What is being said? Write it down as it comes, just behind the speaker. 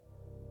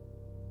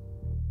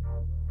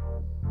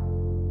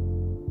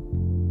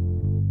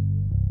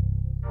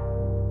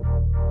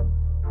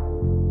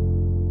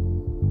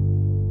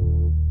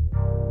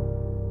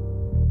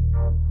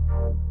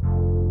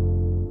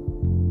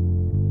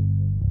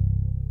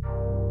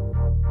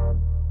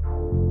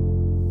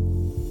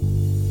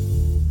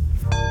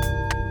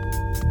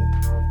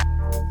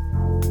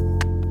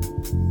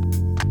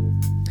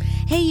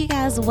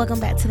guys, welcome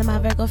back to the My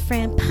Virgo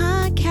Friend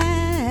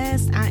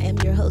podcast. I am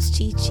your host,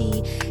 Chi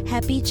Chi.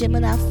 Happy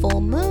Gemini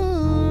Full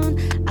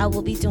Moon. I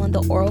will be doing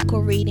the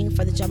oracle reading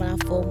for the Gemini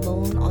Full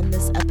Moon on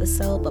this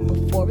episode. But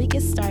before we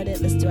get started,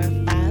 let's do our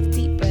 5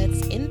 deep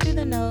breaths in through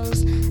the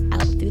nose,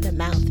 out through the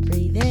mouth.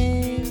 Breathe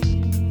in.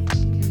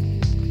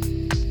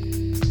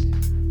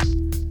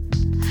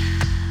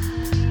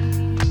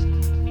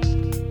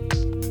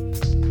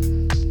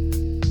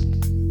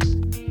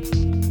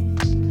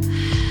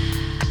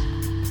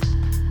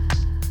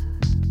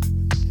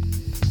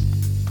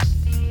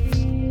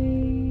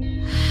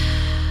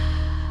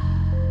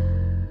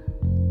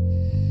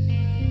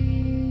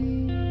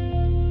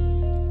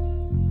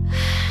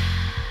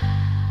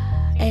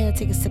 And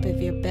take a sip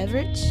of your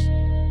beverage.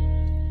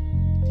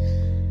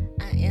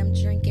 I am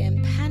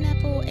drinking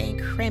pineapple and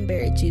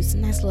cranberry juice.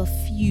 Nice little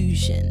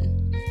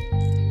fusion.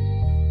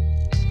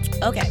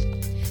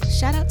 Okay.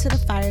 Shout out to the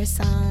fire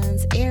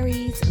signs,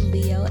 Aries,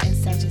 Leo, and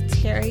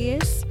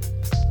Sagittarius.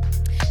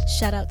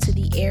 Shout out to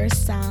the air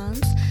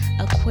signs,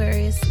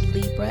 Aquarius,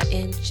 Libra,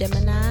 and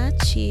Gemini.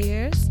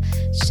 Cheers.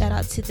 Shout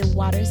out to the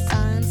water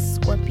signs,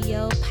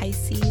 Scorpio,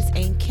 Pisces,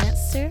 and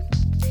Cancer.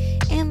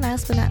 And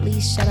last but not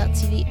least, shout out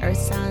to the earth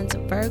signs,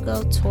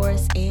 Virgo,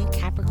 Taurus, and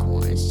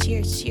Capricorns.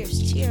 Cheers,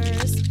 cheers,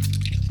 cheers.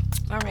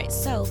 All right,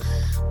 so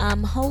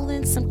I'm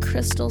holding some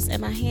crystals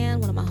in my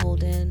hand. What am I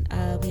holding?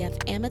 We have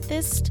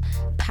amethyst,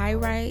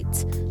 pyrite,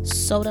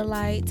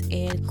 sodalite,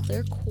 and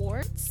clear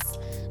quartz.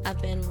 I've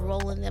been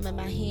rolling them in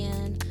my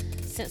hand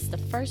since the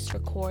first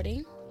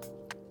recording.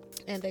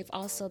 And they've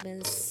also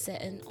been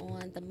sitting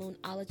on the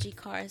Moonology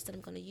cards that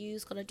I'm going to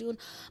use. Going to do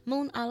a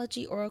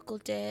Moonology Oracle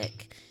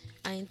deck.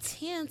 I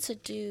intend to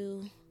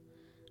do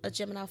a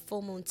Gemini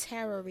Full Moon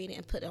Tarot reading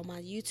and put it on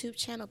my YouTube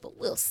channel, but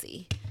we'll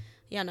see.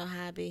 Y'all know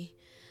how I be.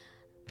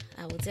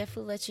 I will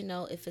definitely let you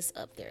know if it's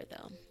up there,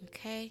 though.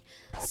 Okay?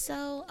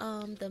 So,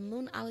 the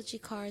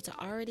Moonology cards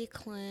are already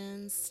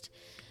cleansed,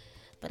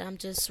 but I'm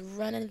just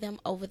running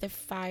them over the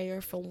fire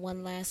for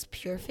one last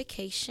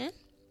purification.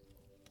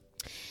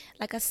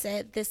 Like I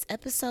said, this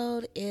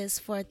episode is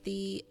for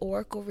the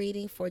oracle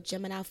reading for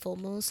Gemini Full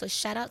Moon. So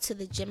shout out to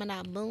the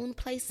Gemini Moon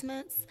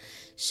placements.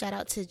 Shout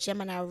out to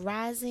Gemini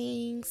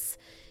Risings,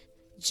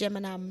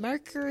 Gemini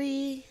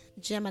Mercury,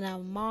 Gemini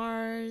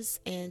Mars,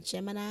 and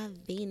Gemini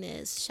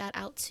Venus. Shout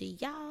out to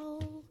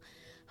y'all.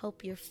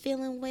 Hope you're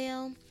feeling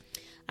well.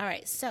 All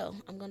right, so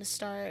I'm going to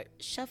start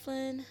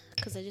shuffling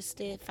because I just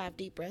did 5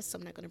 deep breaths, so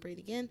I'm not going to breathe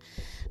again.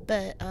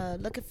 But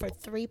looking for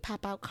 3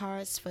 pop-out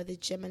cards for the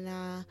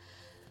Gemini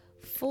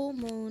Full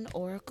Moon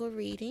Oracle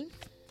reading.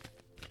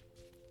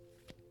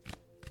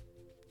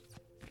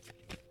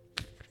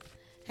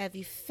 Have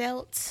you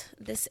felt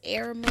this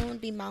air moon?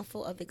 Be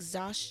mindful of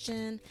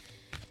exhaustion.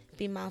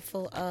 Be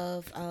mindful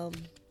of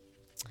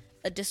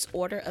a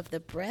disorder of the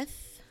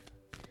breath.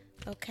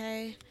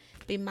 Okay.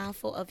 Be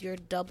mindful of your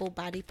double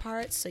body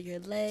parts. So your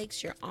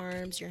legs, your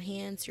arms, your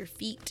hands, your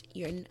feet,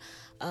 your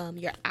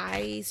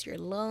eyes, your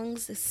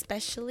lungs,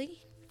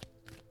 especially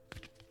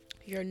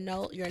your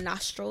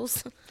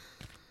nostrils.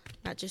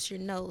 Not just your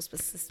nose, but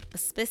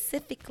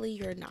specifically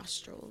your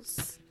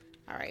nostrils.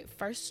 All right,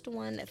 first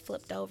one that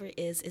flipped over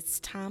is it's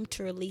time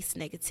to release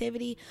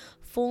negativity.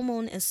 Full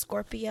moon in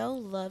Scorpio.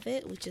 Love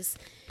it. We just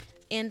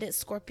ended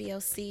Scorpio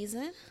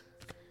season.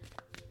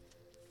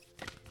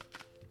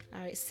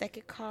 All right,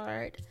 second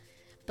card.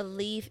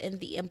 Believe in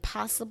the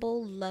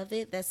impossible. Love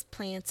it. That's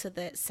playing to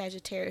that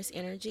Sagittarius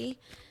energy.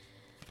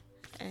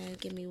 And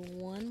give me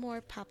one more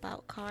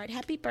pop-out card.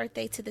 Happy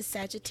birthday to the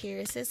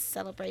Sagittariuses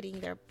celebrating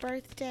their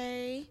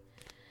birthday.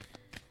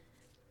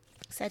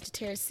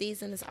 Sagittarius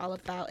season is all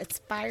about, it's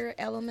fire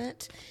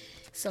element.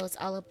 So it's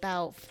all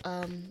about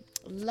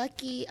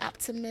lucky,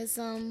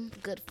 optimism,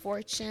 good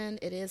fortune.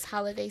 It is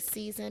holiday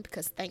season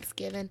because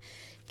Thanksgiving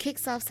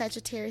kicks off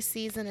Sagittarius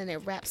season and it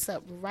wraps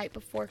up right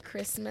before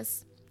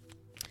Christmas.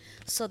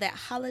 So that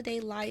holiday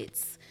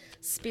lights,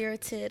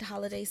 spirited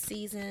holiday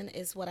season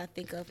is what I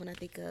think of when I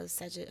think of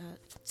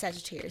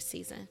Sagittarius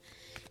season.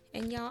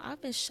 And y'all,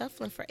 I've been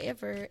shuffling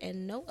forever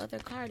and no other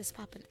card is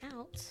popping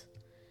out.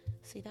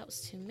 See, that was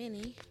too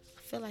many.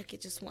 I feel like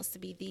it just wants to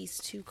be these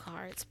 2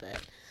 cards, but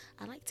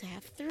I like to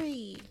have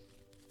 3.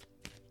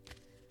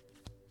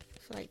 I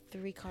feel like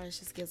 3 cards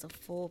just gives a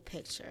full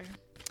picture.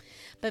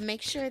 But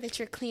make sure that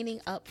you're cleaning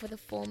up for the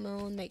full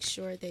moon. Make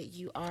sure that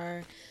you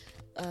are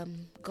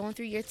going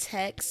through your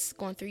texts,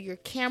 going through your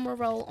camera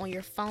roll on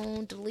your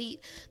phone.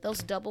 Delete those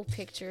double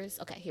pictures.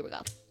 Okay, here we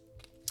go.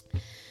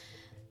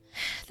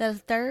 The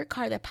third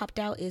card that popped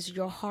out is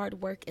your hard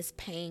work is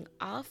paying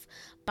off.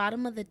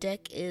 Bottom of the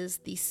deck is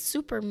the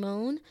super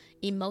moon.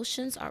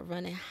 Emotions are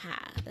running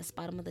high. That's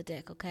bottom of the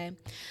deck, okay?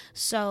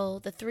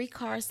 So the 3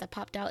 cards that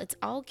popped out, it's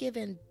all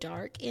given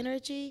dark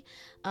energy.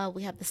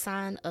 We have the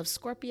sign of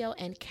Scorpio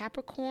and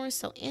Capricorn,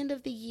 so end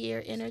of the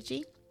year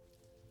energy.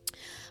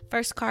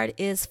 First card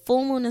is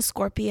full moon in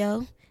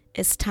Scorpio.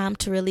 It's time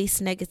to release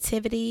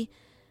negativity.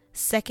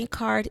 Second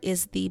card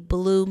is the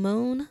blue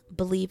moon.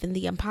 Believe in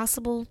the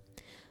impossible.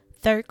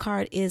 Third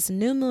card is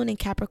new moon in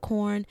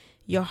Capricorn.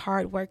 Your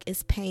hard work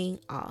is paying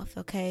off.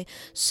 Okay.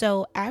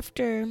 So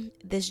after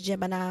this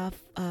Gemini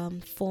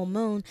full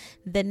moon,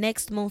 the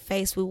next moon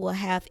phase we will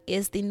have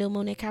is the new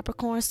moon in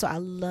Capricorn. So I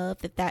love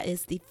that that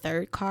is the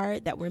third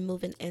card that we're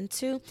moving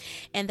into,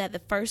 and that the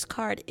first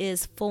card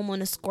is full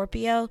moon in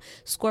Scorpio.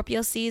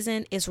 Scorpio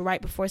season is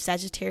right before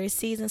Sagittarius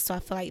season. So I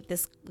feel like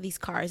these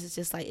cards is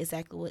just like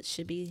exactly what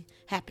should be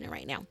happening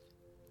right now.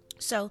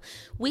 So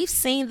we've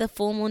seen the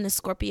full moon and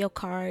Scorpio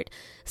card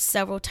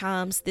several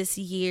times this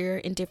year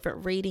in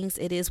different readings.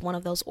 It is one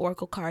of those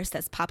oracle cards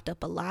that's popped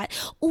up a lot.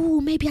 Ooh,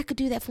 maybe I could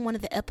do that for one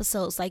of the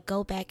episodes, like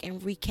go back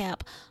and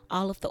recap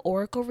all of the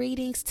oracle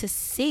readings to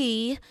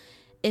see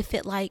if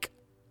it like,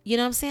 you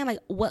know what I'm saying? Like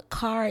what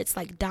cards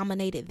like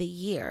dominated the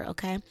year.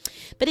 Okay.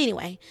 But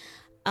anyway,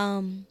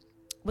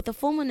 with the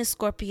full moon in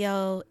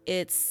Scorpio,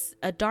 it's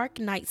a dark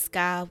night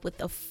sky with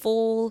a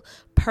full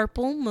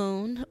purple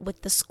moon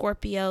with the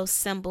Scorpio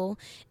symbol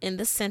in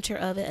the center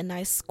of it, a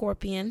nice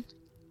scorpion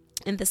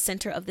in the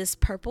center of this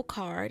purple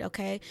card.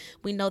 Okay.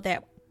 We know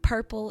that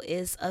purple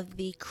is of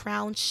the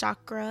crown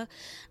chakra,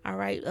 all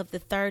right, of the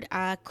third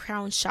eye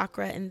crown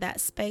chakra in that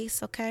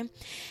space. Okay.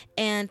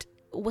 And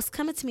what's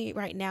coming to me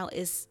right now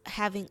is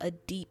having a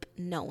deep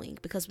knowing,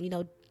 because we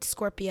know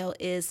Scorpio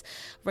is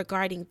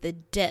regarding the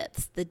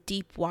depths, the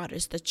deep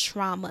waters, the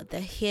trauma,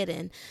 the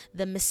hidden,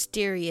 the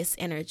mysterious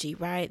energy,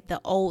 right? The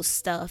old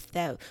stuff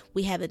that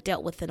we haven't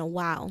dealt with in a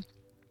while.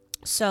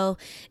 So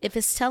if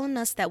it's telling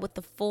us that with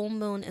the full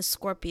moon in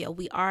Scorpio,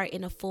 we are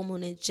in a full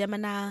moon in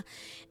Gemini,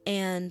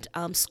 and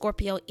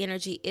Scorpio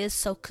energy is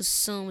so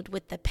consumed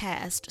with the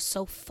past,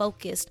 so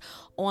focused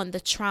on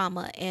the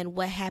trauma and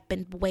what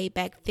happened way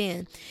back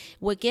then,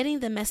 we're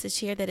getting the message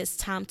here that it's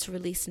time to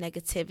release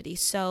negativity.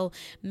 So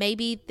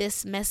maybe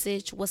this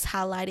message was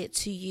highlighted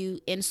to you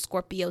in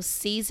Scorpio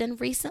season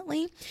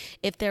recently.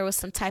 If there was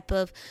some type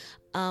of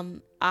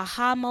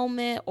aha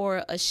moment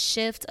or a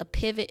shift, a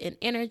pivot in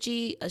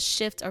energy, a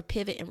shift or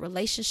pivot in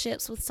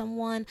relationships with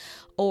someone,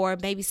 or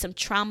maybe some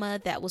trauma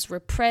that was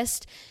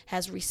repressed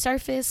has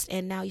resurfaced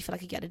and now you feel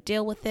like you got to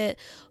deal with it.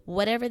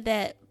 Whatever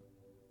that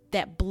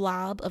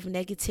blob of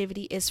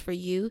negativity is for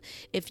you,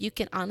 if you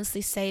can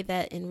honestly say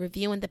that in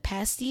reviewing the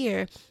past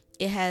year,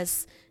 it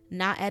has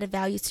not added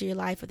value to your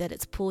life or that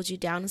it's pulled you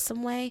down in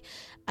some way,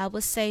 I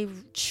would say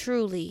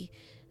truly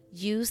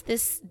use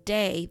this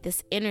day,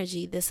 this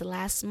energy, this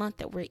last month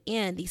that we're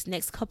in, these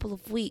next couple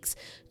of weeks,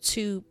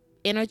 to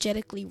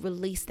energetically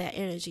release that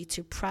energy,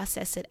 to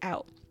process it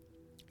out.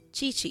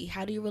 Chi,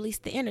 how do you release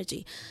the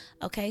energy?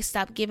 Okay,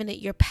 stop giving it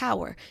your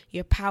power.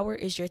 Your power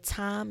is your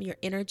time, your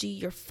energy,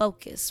 your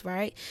focus,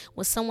 right?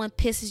 When someone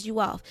pisses you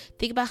off,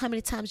 think about how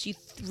many times you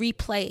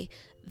replay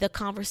the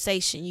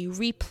conversation, you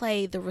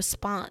replay the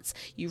response,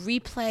 you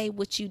replay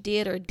what you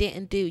did or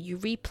didn't do, you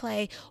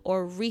replay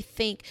or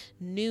rethink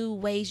new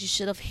ways you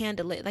should have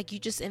handled it. Like you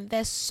just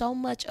invest so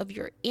much of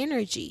your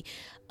energy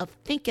of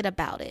thinking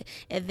about it,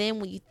 and then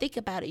when you think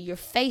about it, your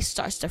face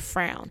starts to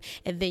frown,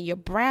 and then your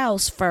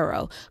brows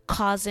furrow,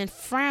 causing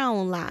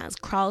frown lines,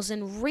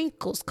 causing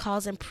wrinkles,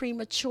 causing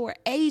premature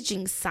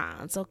aging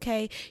signs.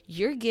 Okay,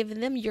 you're giving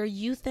them your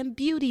youth and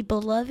beauty,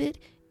 beloved.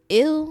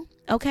 Ew.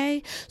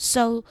 Okay,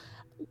 so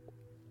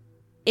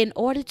in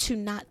order to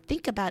not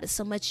think about it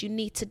so much, you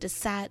need to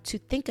decide to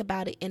think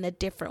about it in a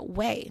different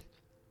way,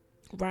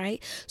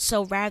 right?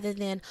 So rather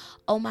than,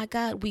 oh my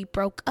God, we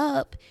broke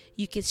up,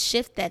 you can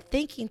shift that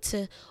thinking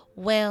to,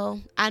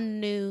 well, I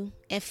knew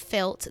and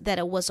felt that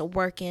it wasn't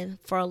working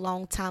for a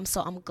long time,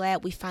 so I'm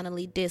glad we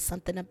finally did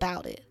something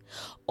about it.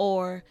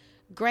 Or,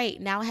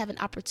 great, now I have an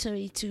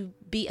opportunity to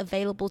be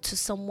available to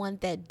someone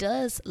that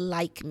does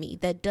like me,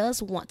 that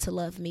does want to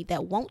love me,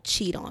 that won't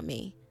cheat on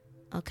me.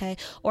 Okay.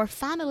 Or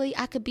finally,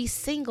 I could be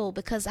single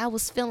because I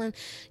was feeling,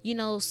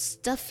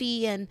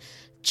 stuffy and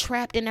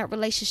trapped in that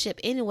relationship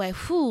anyway.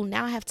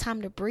 Now I have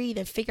time to breathe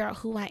and figure out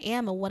who I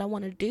am and what I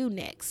want to do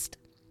next.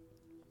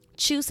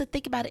 Choose to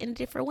think about it in a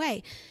different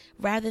way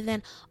rather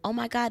than, oh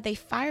my God, they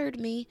fired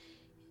me.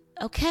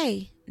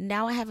 Okay.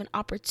 Now I have an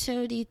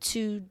opportunity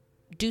to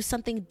do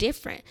something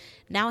different.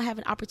 Now I have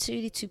an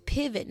opportunity to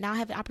pivot. Now I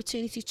have an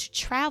opportunity to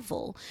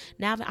travel.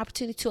 Now I have an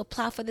opportunity to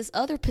apply for this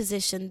other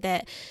position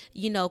that,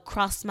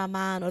 crossed my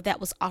mind or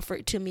that was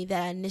offered to me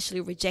that I initially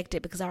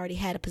rejected because I already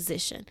had a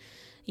position.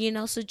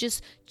 So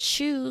just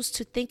choose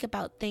to think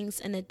about things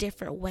in a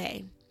different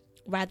way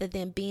rather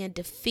than being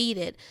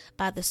defeated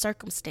by the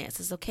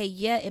circumstances. Okay.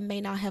 Yeah, it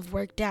may not have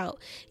worked out.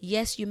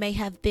 Yes, you may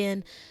have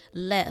been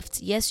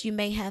left. Yes, you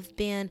may have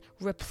been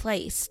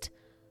replaced.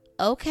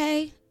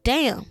 Okay.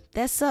 Damn,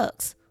 that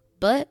sucks.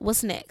 But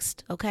what's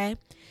next? Okay.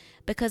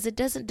 Because it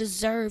doesn't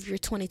deserve your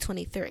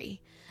 2023.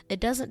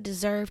 It doesn't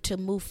deserve to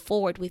move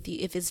forward with you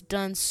if it's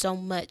done so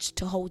much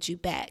to hold you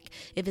back.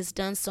 If it's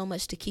done so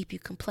much to keep you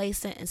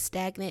complacent and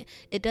stagnant,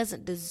 it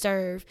doesn't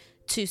deserve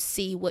to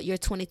see what your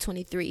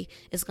 2023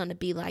 is going to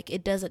be like.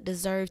 It doesn't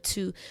deserve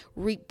to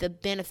reap the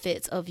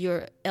benefits of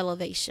your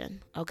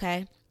elevation.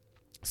 Okay.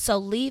 So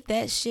leave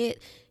that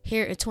shit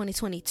here in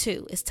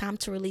 2022. It's time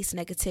to release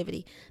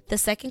negativity. The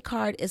second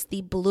card is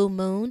the blue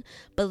moon,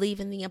 believe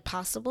in the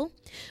impossible.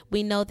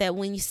 We know that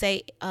when you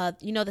say,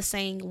 the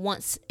saying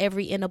once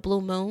in a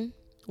blue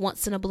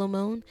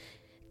moon,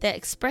 that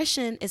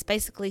expression is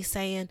basically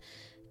saying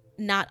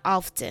not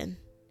often,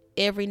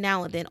 every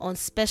now and then, on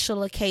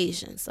special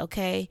occasions,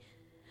 okay?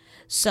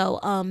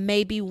 So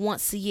maybe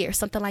once a year,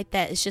 something like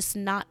that. It's just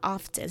not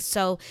often.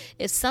 So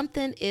if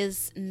something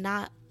is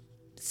not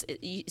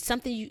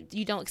something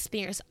you don't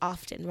experience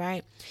often,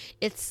 right,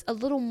 it's a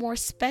little more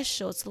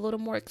special, it's a little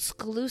more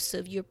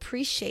exclusive, you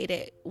appreciate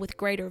it with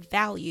greater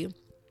value.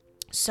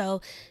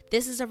 So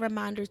this is a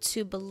reminder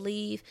to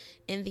believe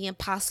in the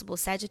impossible.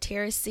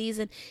 Sagittarius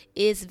season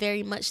is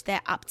very much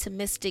that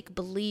optimistic,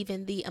 believe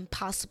in the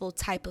impossible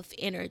type of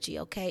energy,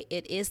 okay?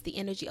 It is the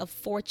energy of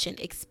fortune,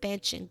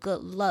 expansion,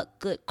 good luck,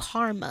 good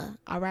karma,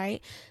 all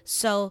right?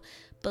 So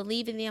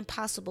believe in the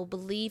impossible,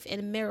 believe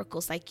in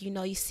miracles. Like,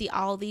 you see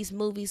all these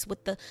movies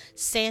with the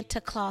Santa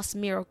Claus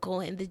miracle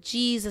and the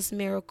Jesus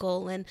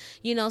miracle and,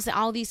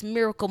 all these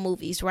miracle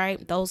movies,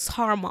 right? Those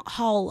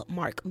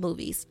Hallmark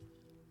movies.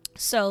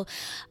 So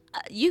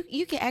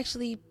you can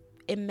actually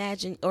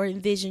imagine or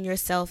envision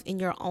yourself in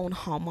your own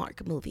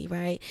Hallmark movie,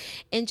 right?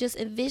 And just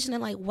envisioning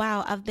like,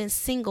 wow, I've been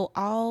single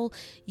all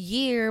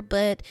year,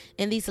 but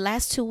in these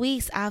last 2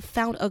 weeks, I've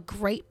found a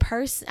great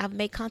person. I've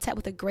made contact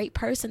with a great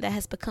person that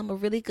has become a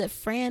really good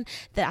friend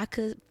that I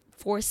could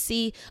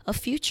foresee a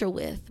future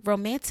with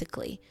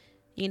romantically,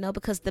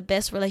 because the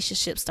best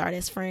relationships start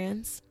as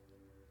friends.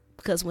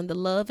 Because when the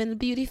love and the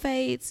beauty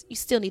fades, you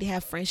still need to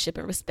have friendship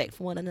and respect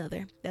for one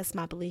another. That's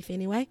my belief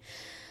anyway.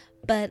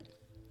 But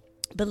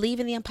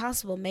believe in the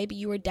impossible. Maybe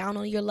you were down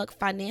on your luck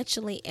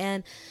financially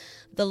and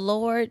the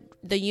Lord,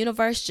 the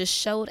universe just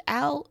showed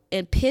out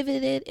and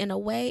pivoted in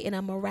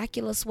a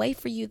miraculous way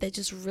for you that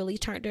just really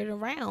turned it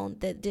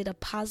around, that did a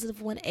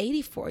positive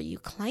 180 for you.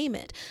 Claim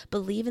it.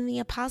 Believe in the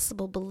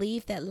impossible.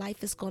 Believe that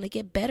life is going to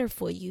get better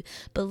for you.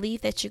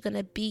 Believe that you're going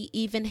to be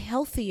even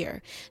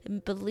healthier.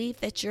 Believe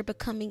that you're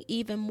becoming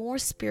even more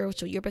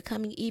spiritual. You're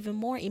becoming even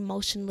more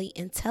emotionally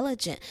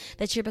intelligent,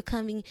 that you're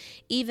becoming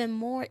even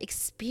more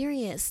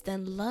experienced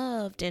and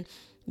loved. And,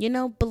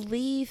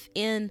 believe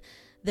in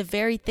the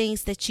very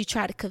things that you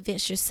try to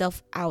convince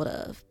yourself out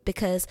of.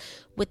 Because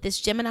with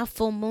this Gemini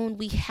full moon,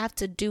 we have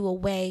to do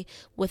away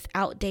with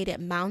outdated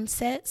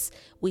mindsets.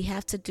 We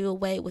have to do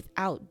away with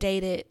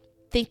outdated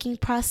thinking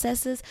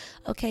processes.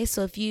 Okay,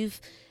 so if you've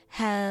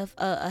have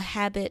a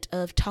habit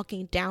of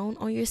talking down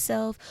on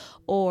yourself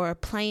or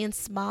playing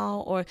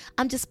small, or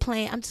I'm just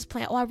playing,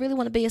 oh, I really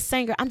want to be a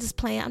singer, I'm just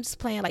playing,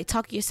 like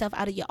talking yourself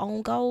out of your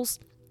own goals.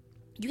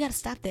 You got to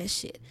stop that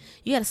shit.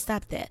 You got to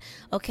stop that.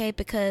 Okay,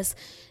 because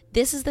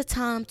this is the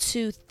time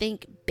to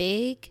think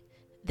big.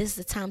 This is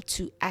the time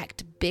to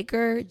act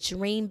bigger,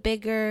 dream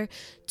bigger,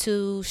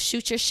 to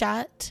shoot your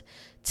shot,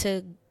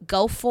 to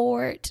go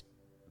for it,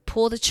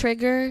 pull the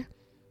trigger.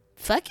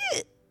 Fuck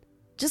it.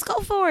 Just go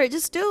for it.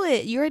 Just do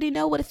it. You already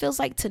know what it feels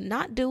like to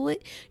not do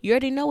it. You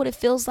already know what it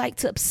feels like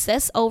to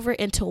obsess over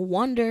and to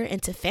wonder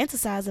and to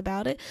fantasize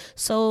about it.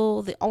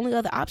 So the only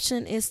other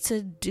option is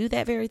to do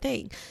that very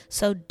thing.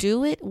 So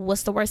do it.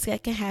 What's the worst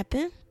that can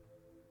happen?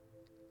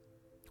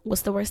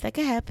 What's the worst that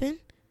could happen?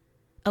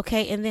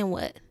 Okay, and then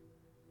what?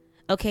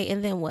 Okay,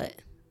 and then what?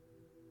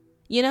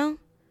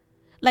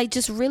 Like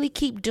just really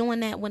keep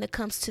doing that when it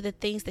comes to the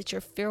things that you're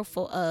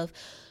fearful of.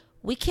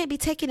 We can't be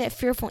taking that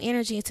fearful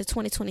energy into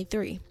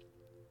 2023.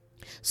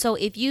 So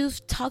if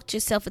you've talked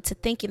yourself into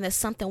thinking that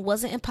something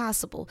wasn't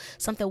possible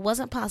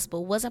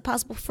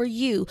for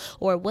you,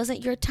 or it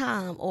wasn't your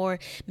time, or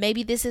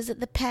maybe this isn't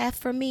the path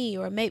for me,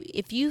 or maybe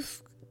if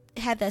you've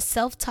had that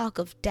self-talk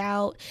of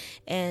doubt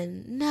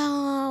and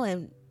no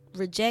and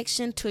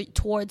rejection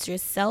towards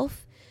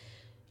yourself,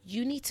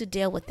 you need to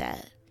deal with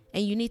that,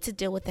 and you need to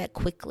deal with that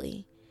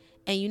quickly,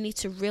 and you need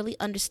to really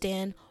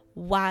understand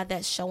why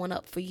that's showing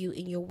up for you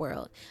in your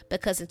world.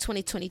 Because in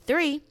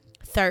 2023,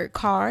 third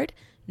card,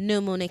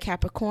 new moon in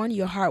Capricorn,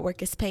 your hard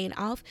work is paying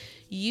off.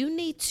 You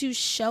need to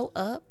show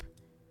up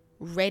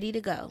ready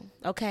to go.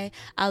 Okay,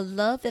 I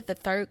love that the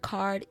third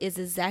card is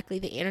exactly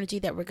the energy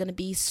that we're going to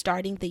be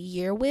starting the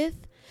year with.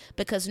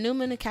 Because new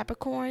moon in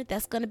Capricorn,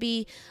 that's going to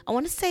be, I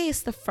want to say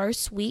it's the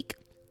first week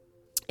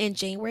in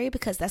January,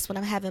 because that's when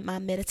I'm having my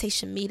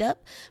meditation meetup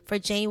for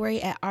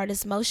January at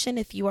Artist Motion.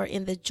 If you are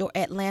in the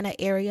Atlanta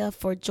area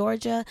for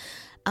Georgia,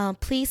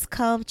 please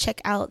come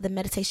check out the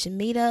meditation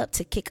meetup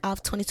to kick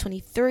off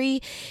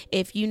 2023.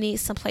 If you need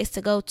some place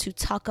to go to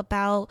talk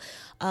about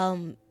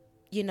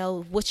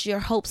what your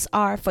hopes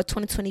are for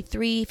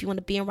 2023. If you want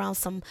to be around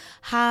some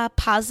high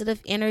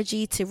positive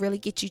energy to really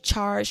get you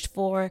charged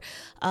for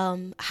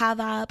high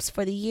vibes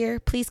for the year,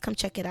 please come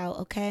check it out,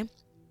 okay?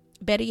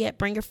 Better yet,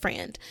 bring a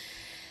friend.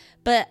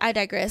 But I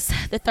digress.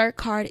 The third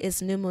card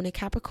is new moon in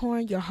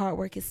Capricorn. Your hard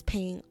work is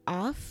paying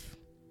off.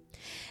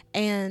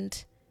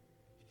 And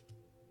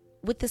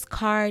with this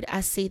card,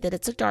 I see that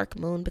it's a dark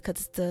moon because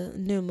it's the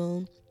new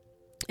moon.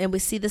 And we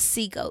see the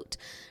sea goat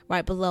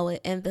right below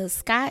it, and the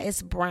sky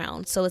is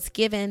brown, so it's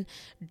given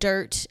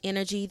dirt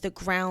energy, the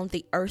ground,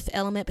 the earth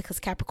element, because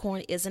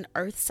Capricorn is an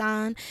earth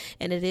sign,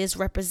 and it is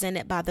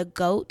represented by the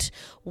goat,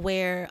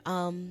 where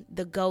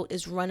the goat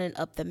is running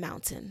up the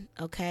mountain.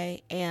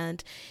 Okay,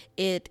 and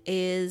it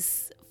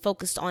is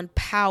focused on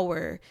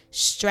power,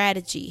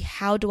 strategy.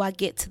 How do I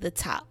get to the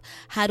top?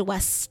 How do I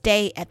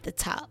stay at the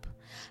top?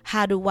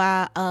 How do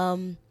I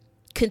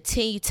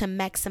continue to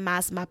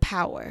maximize my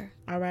power?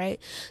 All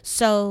right.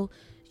 So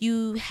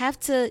you have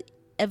to,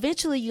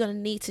 eventually you're going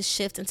to need to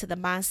shift into the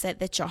mindset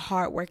that your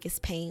hard work is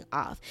paying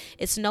off.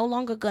 It's no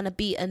longer going to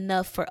be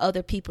enough for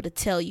other people to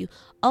tell you,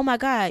 oh my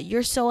God,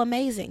 you're so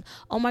amazing.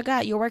 Oh my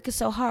God, your work is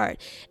so hard.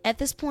 At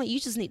this point, you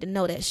just need to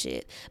know that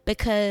shit,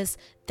 because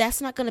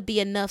that's not going to be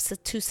enough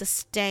to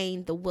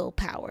sustain the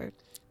willpower.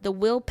 The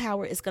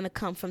willpower is going to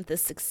come from the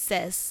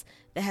success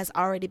that has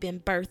already been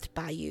birthed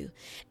by you.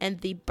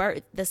 And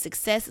the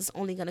success is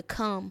only going to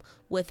come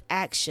with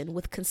action,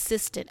 with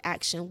consistent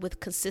action, with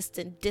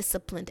consistent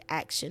disciplined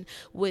action,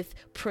 with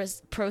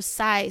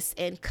precise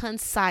and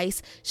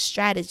concise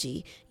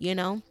strategy,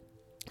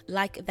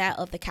 like that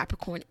of the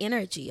Capricorn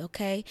energy.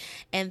 Okay.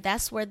 And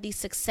that's where the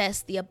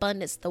success, the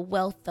abundance, the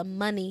wealth, the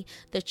money,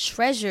 the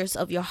treasures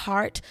of your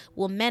heart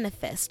will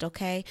manifest.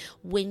 Okay.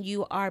 When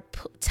you are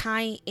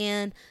tying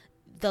in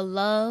the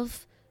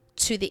love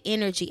to the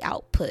energy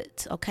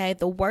output. Okay.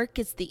 The work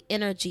is the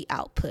energy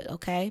output.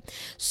 Okay.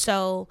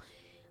 So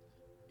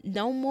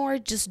no more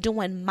just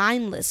doing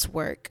mindless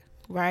work,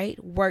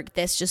 right? Work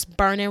that's just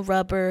burning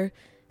rubber,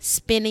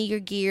 spinning your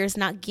gears,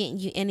 not getting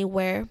you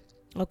anywhere.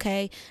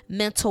 Okay.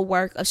 Mental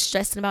work of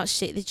stressing about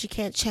shit that you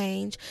can't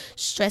change,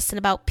 stressing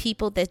about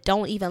people that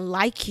don't even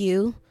like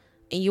you,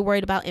 and you're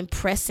worried about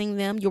impressing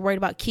them. You're worried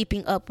about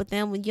keeping up with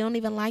them when you don't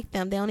even like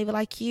them. They don't even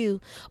like you.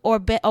 Or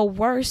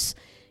worse,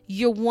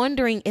 you're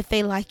wondering if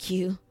they like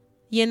you,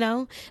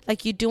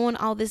 like you're doing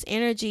all this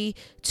energy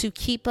to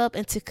keep up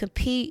and to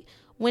compete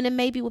when it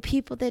may be with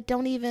people that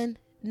don't even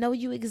know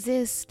you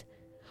exist.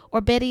 Or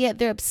better yet,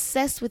 they're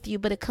obsessed with you,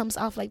 but it comes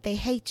off like they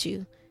hate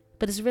you,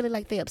 but it's really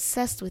like they're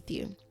obsessed with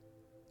you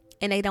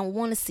and they don't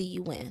want to see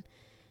you win.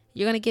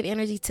 You're going to give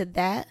energy to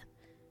that.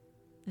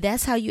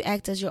 That's how you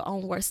act as your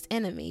own worst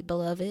enemy,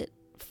 beloved.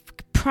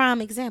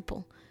 Prime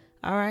example.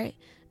 All right.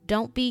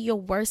 Don't be your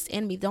worst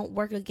enemy. Don't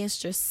work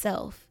against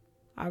yourself.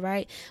 All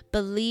right.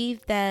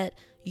 Believe that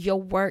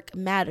your work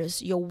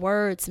matters. Your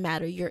words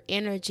matter. Your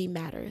energy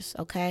matters.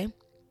 Okay.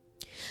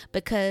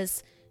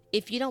 Because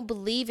if you don't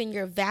believe in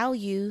your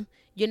value,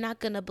 you're not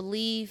going to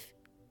believe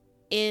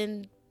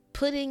in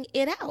putting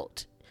it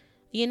out.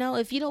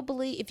 If you don't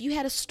believe, if you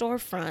had a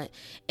storefront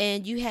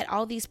and you had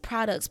all these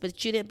products,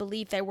 but you didn't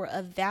believe they were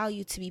of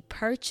value to be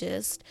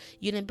purchased,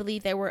 you didn't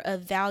believe they were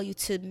of value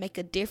to make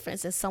a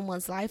difference in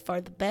someone's life for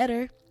the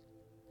better,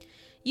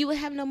 you would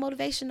have no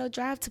motivation, no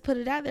drive to put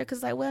it out there,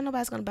 because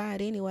nobody's going to buy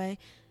it anyway.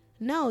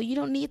 No, you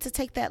don't need to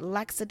take that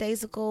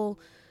lackadaisical,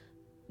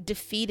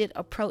 defeated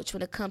approach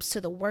when it comes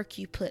to the work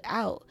you put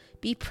out.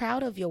 Be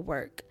proud of your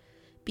work.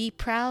 Be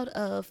proud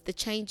of the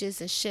changes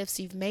and shifts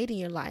you've made in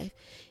your life.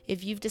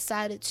 If you've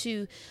decided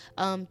to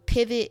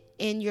pivot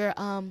in your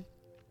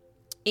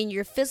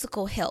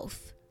physical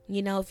health,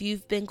 if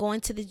you've been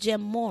going to the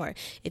gym more,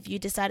 if you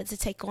decided to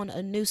take on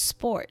a new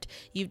sport,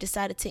 you've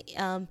decided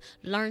to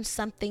learn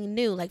something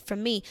new. Like for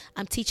me,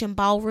 I'm teaching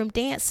ballroom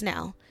dance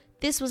now.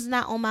 This was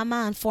not on my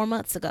mind 4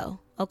 months ago.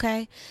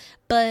 Okay.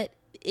 But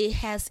it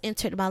has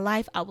entered my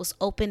life. I was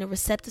open and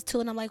receptive to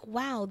it. And I'm like,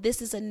 wow,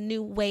 this is a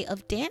new way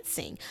of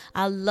dancing.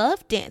 I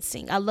love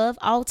dancing. I love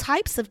all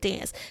types of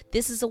dance.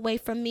 This is a way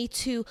for me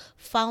to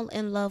fall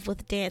in love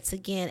with dance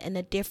again in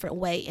a different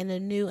way, in a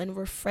new and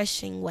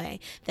refreshing way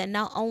that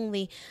not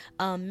only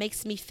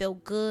makes me feel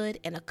good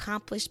and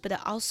accomplished, but it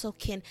also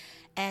can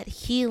add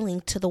healing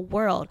to the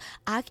world.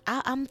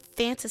 I'm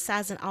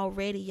fantasizing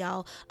already,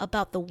 y'all,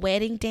 about the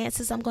wedding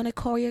dances I'm going to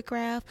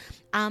choreograph.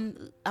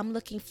 I'm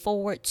looking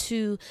forward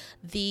to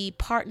the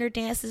partner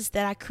dances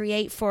that I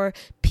create for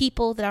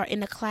people that are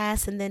in the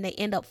class and then they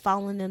end up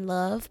falling in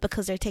love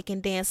because they're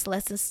taking dance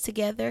lessons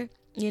together.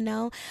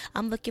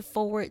 I'm looking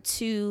forward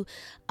to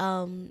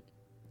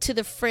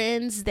the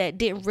friends that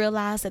didn't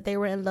realize that they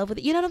were in love with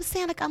it. You know what I'm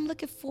saying? Like, I'm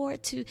looking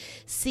forward to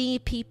seeing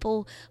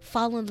people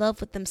fall in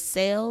love with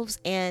themselves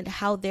and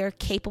how they're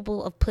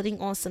capable of putting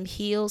on some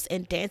heels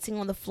and dancing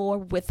on the floor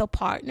with a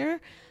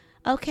partner.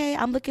 Okay,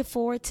 I'm looking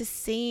forward to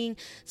seeing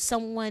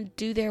someone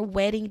do their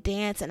wedding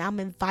dance and I'm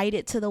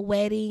invited to the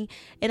wedding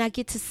and I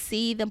get to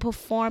see them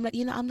perform.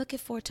 I'm looking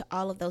forward to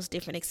all of those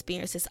different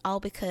experiences, all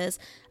because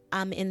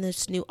I'm in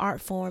this new art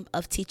form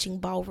of teaching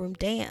ballroom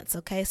dance.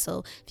 Okay,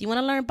 so if you want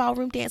to learn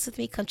ballroom dance with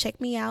me, come check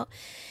me out.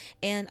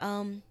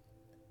 And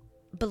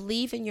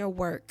believe in your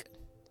work.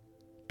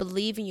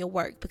 Believe in your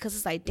work, because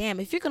it's like,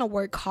 damn, if you're going to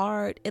work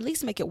hard, at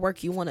least make it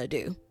work you want to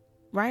do,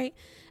 right?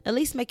 At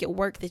least make it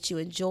work that you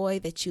enjoy,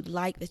 that you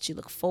like, that you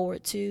look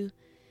forward to.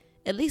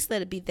 At least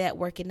let it be that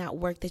work and not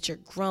work that you're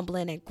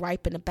grumbling and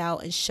griping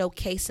about and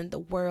showcasing the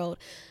world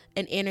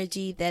an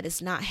energy that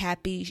is not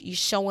happy. You're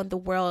showing the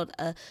world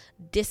a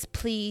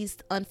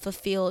displeased,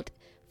 unfulfilled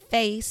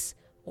face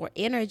or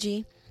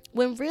energy,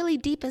 when really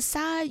deep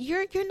inside,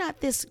 you're not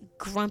this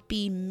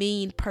grumpy,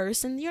 mean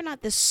person. You're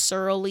not this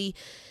surly,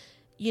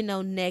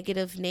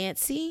 negative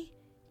Nancy.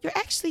 You're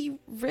actually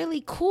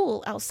really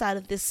cool outside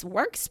of this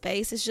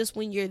workspace. It's just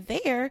when you're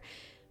there,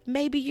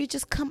 maybe you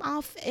just come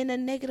off in a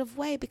negative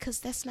way because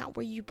that's not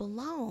where you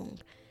belong.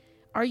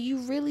 Are you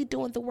really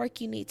doing the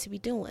work you need to be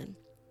doing?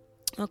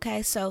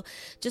 Okay, so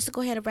just to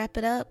go ahead and wrap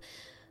it up,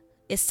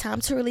 it's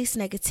time to release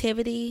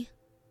negativity.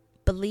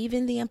 Believe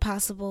in the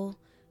impossible.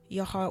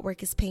 Your hard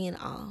work is paying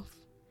off.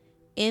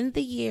 End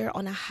the year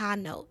on a high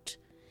note.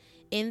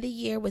 End the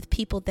year with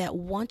people that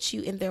want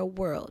you in their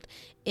world.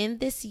 End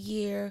this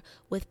year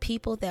with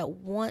people that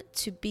want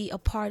to be a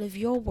part of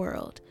your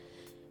world.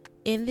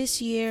 End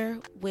this year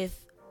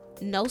with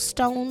no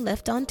stone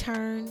left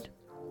unturned.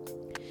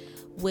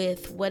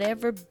 With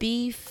whatever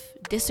beef,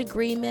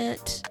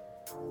 disagreement,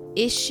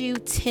 issue,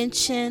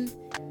 tension,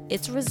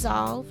 it's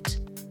resolved.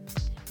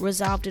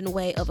 Resolved in a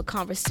way of a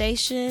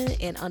conversation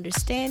and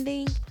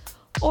understanding,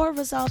 or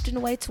resolved in a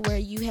way to where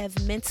you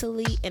have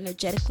mentally,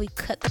 energetically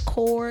cut the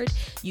cord.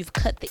 You've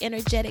cut the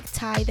energetic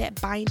tie that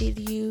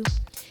binded you,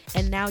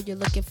 and now you're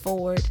looking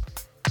forward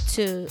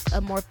to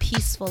a more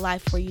peaceful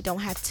life where you don't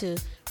have to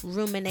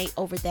ruminate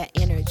over that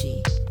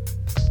energy.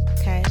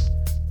 Okay?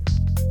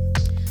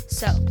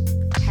 So,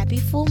 happy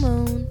full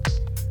moon.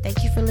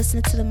 Thank you for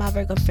listening to the My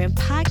Virgo Friend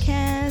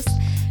podcast.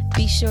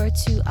 Be sure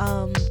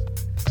to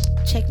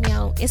check me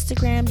out on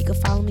Instagram. You can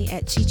follow me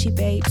at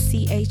CheCheBabe,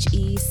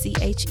 CheCheBabe,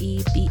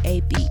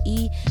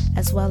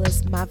 as well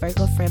as My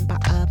Virgo Friend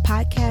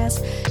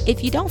podcast.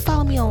 If you don't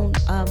follow me on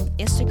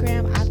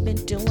Instagram, I've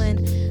been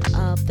doing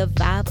the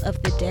vibe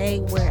of the day,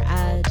 where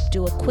I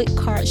do a quick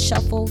card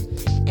shuffle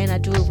and I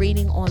do a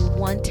reading on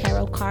one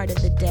tarot card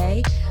of the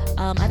day.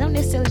 I don't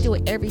necessarily do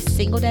it every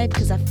single day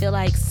because I feel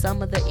like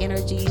some of the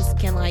energies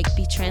can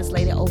be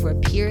translated over a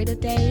period of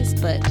days,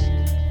 but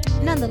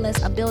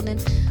nonetheless, I'm building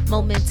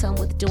momentum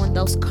with doing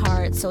those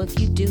cards. So if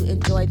you do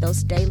enjoy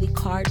those daily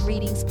card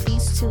readings,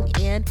 please tune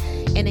in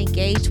and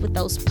engage with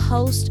those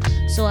posts,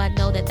 so I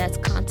know that that's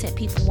content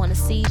people want to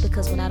see,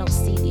 because when I don't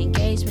see the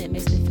engagement, it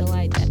makes me feel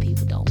like that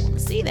people don't want to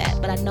see that.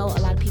 But I know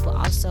a lot of people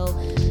also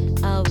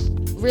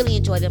really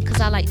enjoy them,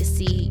 because I like to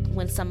see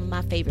when some of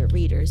my favorite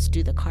readers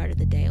do the card of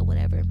the day or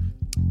whatever.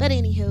 But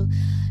anywho,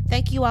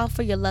 thank you all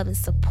for your love and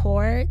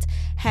support.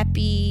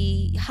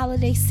 Happy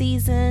holiday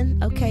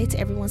season, okay, to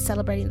everyone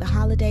celebrating the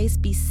holidays.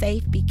 Be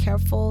safe, be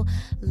careful.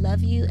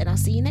 Love you, and I'll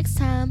see you next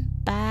time.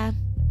 Bye.